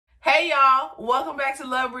Hey y'all, welcome back to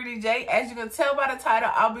Lovebrittnyj. As you can tell by the title,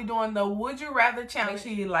 I'll be doing the Would You Rather challenge. Make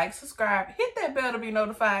sure you like, subscribe, hit that bell to be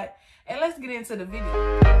notified, and let's get into the video.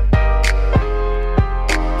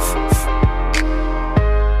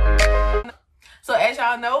 So as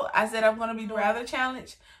y'all know, I said I'm going to be doing rather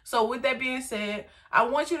challenge. So with that being said, I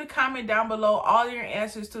want you to comment down below all your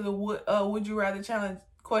answers to the Would You Rather challenge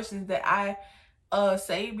questions that I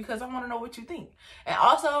say, because I want to know what you think. And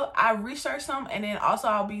also I researched some, and then also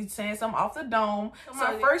I'll be saying some off the dome. So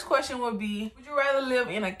my first question would be, would you rather live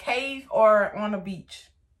in a cave or on a beach?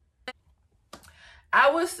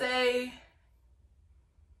 I would say,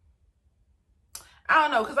 I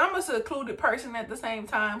don't know, because I'm a secluded person at the same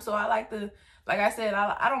time. So I like to, like I said,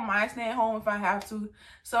 I don't mind staying home if I have to.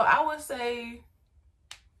 So I would say,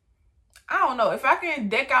 I don't know, if I can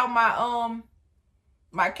deck out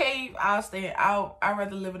my cave, I'd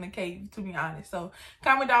rather live in a cave, to be honest. So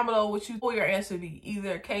comment down below what your answer be,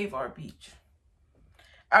 either a cave or a beach.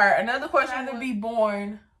 All right, another question: to be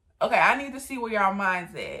born. Okay, I need to see where y'all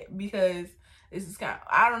minds at, because this is kind of,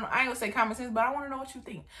 I ain't gonna say common sense, but I want to know what you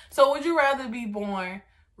think. So would you rather be born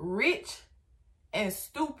rich and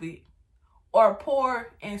stupid or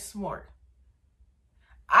poor and smart?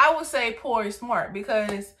 I would say poor and smart,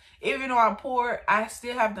 because even though I'm poor, I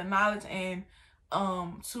still have the knowledge and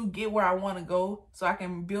to get where I want to go, so I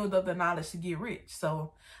can build up the knowledge to get rich.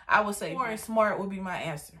 So I would say poor and smart would be my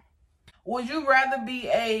answer. Would you rather be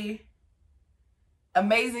a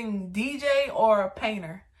amazing DJ or a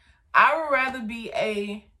painter? I would rather be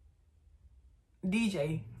a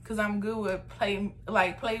DJ, because I'm good with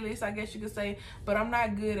playlists, I guess you could say, but I'm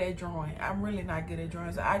not good at drawing. I'm really not good at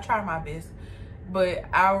drawing. So I try my best, but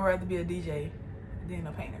I would rather be a DJ than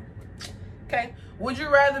a painter. Okay, would you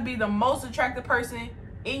rather be the most attractive person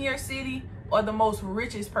in your city or the most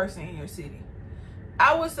richest person in your city?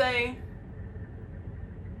 I would say,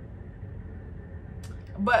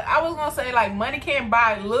 but I was gonna say, like, money can't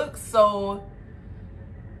buy looks, so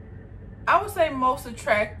I would say most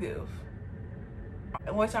attractive,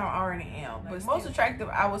 which I already am, but most attractive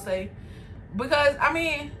I would say, because I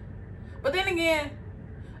mean, but then again,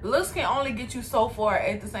 looks can only get you so far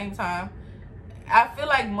at the same time. I feel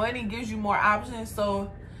like money gives you more options.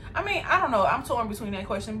 So, I mean, I don't know. I'm torn between that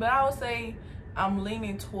question, but I would say I'm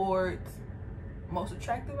leaning towards most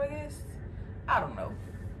attractive, I guess. I don't know.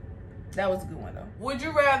 That was a good one, though. Would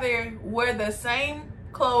you rather wear the same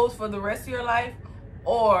clothes for the rest of your life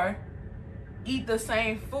or eat the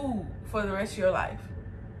same food for the rest of your life?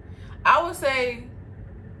 I would say,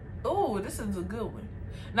 ooh, this is a good one.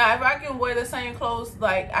 Now, if I can wear the same clothes,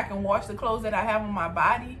 like I can wash the clothes that I have on my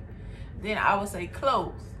body, then I would say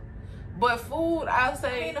clothes. But food, I would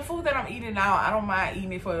say, I mean, the food that I'm eating now, I don't mind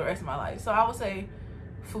eating it for the rest of my life. So I would say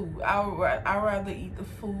food. I'd rather eat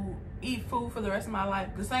food for the rest of my life,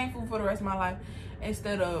 the same food for the rest of my life,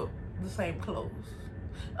 instead of the same clothes.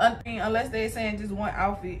 I mean, unless they're saying just one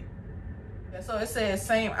outfit. So it says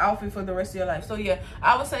same outfit for the rest of your life. So yeah,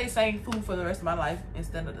 I would say same food for the rest of my life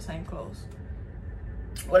instead of the same clothes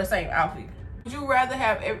or the same outfit. Would you rather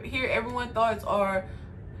hear everyone's thoughts or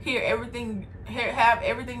have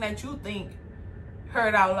everything that you think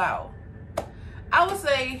heard out loud? I would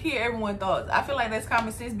say hear everyone's thoughts. I feel like that's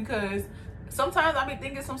common sense, because sometimes I be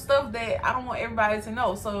thinking some stuff that I don't want everybody to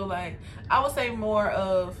know. So like, I would say more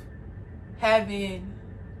of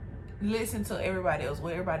listen to everybody else,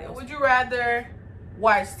 what everybody else. Would you rather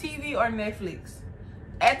watch TV or Netflix?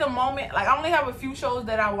 At the moment, like, I only have a few shows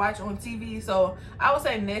that I watch on TV, so I would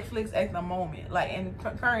say Netflix at the moment. Like, in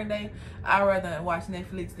the current day, I'd rather watch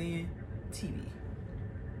Netflix than TV.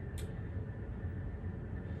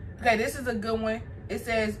 Okay, this is a good one. It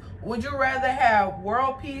says, would you rather have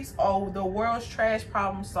world peace or the world's trash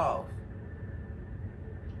problem solved?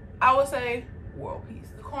 I would say world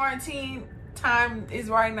peace. The quarantine time is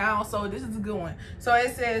right now, so this is a good one. So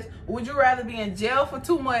it says, would you rather be in jail for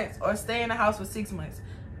 2 months or stay in the house for 6 months?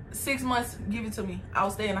 6 months, give it to me.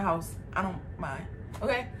 I'll stay in the house. I don't mind.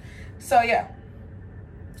 Okay, so yeah.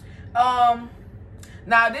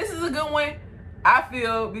 Now this is a good one, I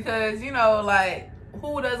feel, because, you know, like,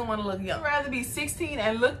 who doesn't want to look young? Would you rather be 16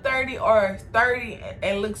 and look 30 or 30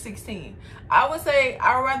 and look 16? I would say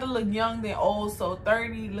I'd rather look young than old, so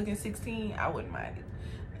 30 looking 16, I wouldn't mind it.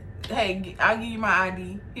 Hey, I'll give you my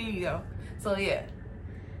ID. Here you go. So yeah.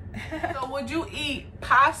 So would you eat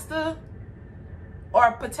pasta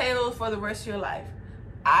or potatoes for the rest of your life?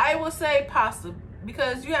 I would say pasta,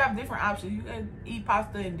 because you have different options. You can eat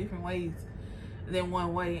pasta in different ways than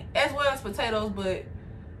one way, as well as potatoes, but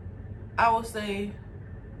I would say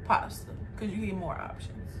pasta, because you get more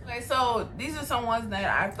options. Okay, so these are some ones that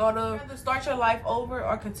I thought of. Either start your life over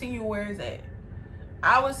or continue where it's at.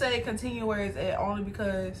 I would say continue where it's at, only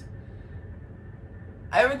because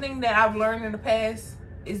everything that I've learned in the past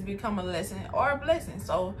is become a lesson or a blessing.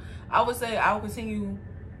 So I would say I will continue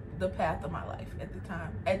the path of my life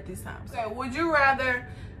at this time. Okay, would you rather,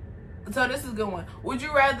 so this is a good one. Would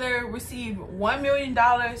you rather receive $1 million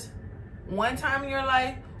one time in your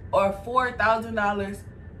life or $4,000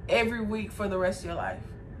 every week for the rest of your life?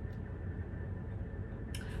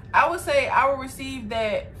 I would say I would receive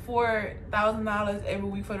that $4,000 every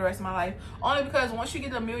week for the rest of my life. Only because once you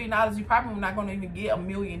get $1 million, you probably not going to even get $1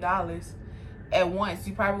 million at once.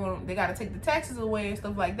 You probably they got to take the taxes away and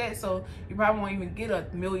stuff like that. So you probably won't even get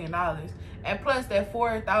 $1 million. And plus that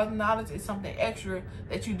 $4,000 is something extra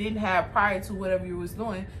that you didn't have prior to whatever you was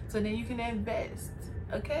doing. So then you can invest.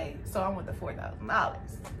 Okay. So I want the $4,000.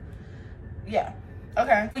 Yeah.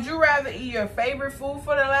 Okay. Would you rather eat your favorite food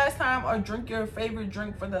for the last time or drink your favorite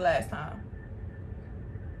drink for the last time?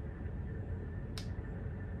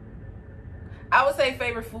 I would say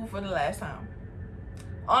favorite food for the last time.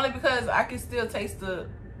 Only because I can still taste the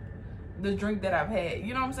drink that I've had.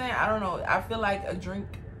 You know what I'm saying? I don't know. I feel like a drink,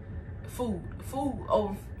 food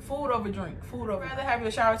over drink. Food over. Rather have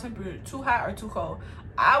your shower temperature too hot or too cold?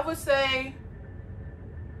 I would say,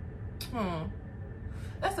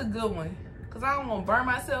 that's a good one. Because I don't want to burn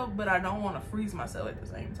myself, but I don't want to freeze myself at the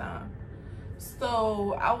same time.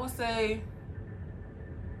 So I would say,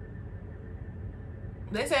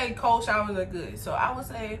 they say cold showers are good. So I would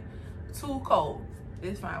say too cold.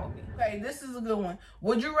 It's fine with me. Okay, this is a good one.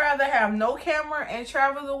 Would you rather have no camera and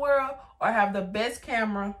travel the world or have the best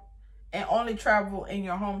camera and only travel in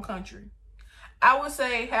your home country? I would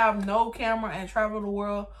say have no camera and travel the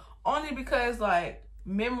world, only because like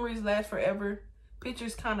memories last forever.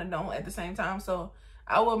 Pictures kind of don't at the same time. So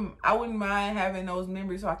I wouldn't mind having those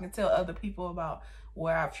memories so I can tell other people about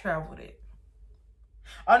where I've traveled at.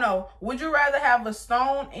 Oh no, would you rather have a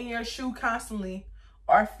stone in your shoe constantly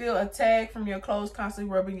or feel a tag from your clothes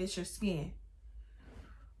constantly rubbing against your skin?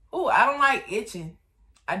 Ooh, I don't like itching.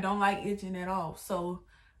 I don't like itching at all. So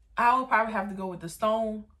I would probably have to go with the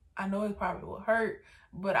stone. I know it probably will hurt,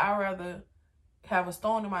 but I'd rather have a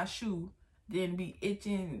stone in my shoe than be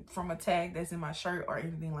itching from a tag that's in my shirt or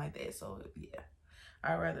anything like that. So yeah,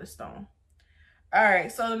 I'd rather stone. All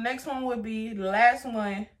right, so the next one would be the last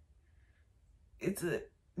one. It's a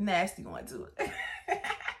nasty one too.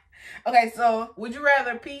 Okay, so would you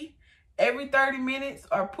rather pee every 30 minutes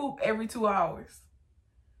or poop every 2 hours?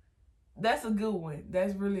 That's a good one.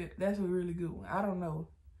 That's a really good one. I don't know.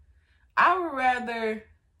 I would rather,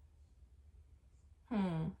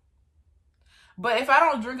 but if I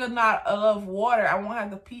don't drink enough water, I won't have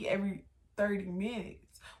to pee every 30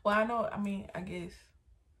 minutes. Well, I guess.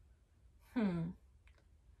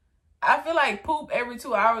 I feel like poop every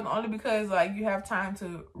 2 hours only because like you have time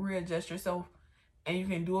to readjust yourself and you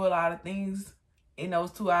can do a lot of things in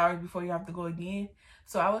those 2 hours before you have to go again.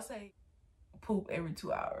 So I would say poop every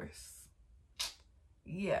 2 hours.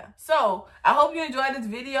 Yeah. So I hope you enjoyed this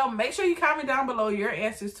video. Make sure you comment down below your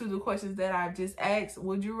answers to the questions that I've just asked.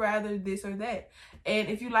 Would you rather this or that? And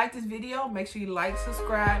if you like this video, make sure you like,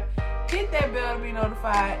 subscribe, hit that bell to be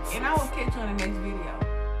notified, and I will catch you in the next video.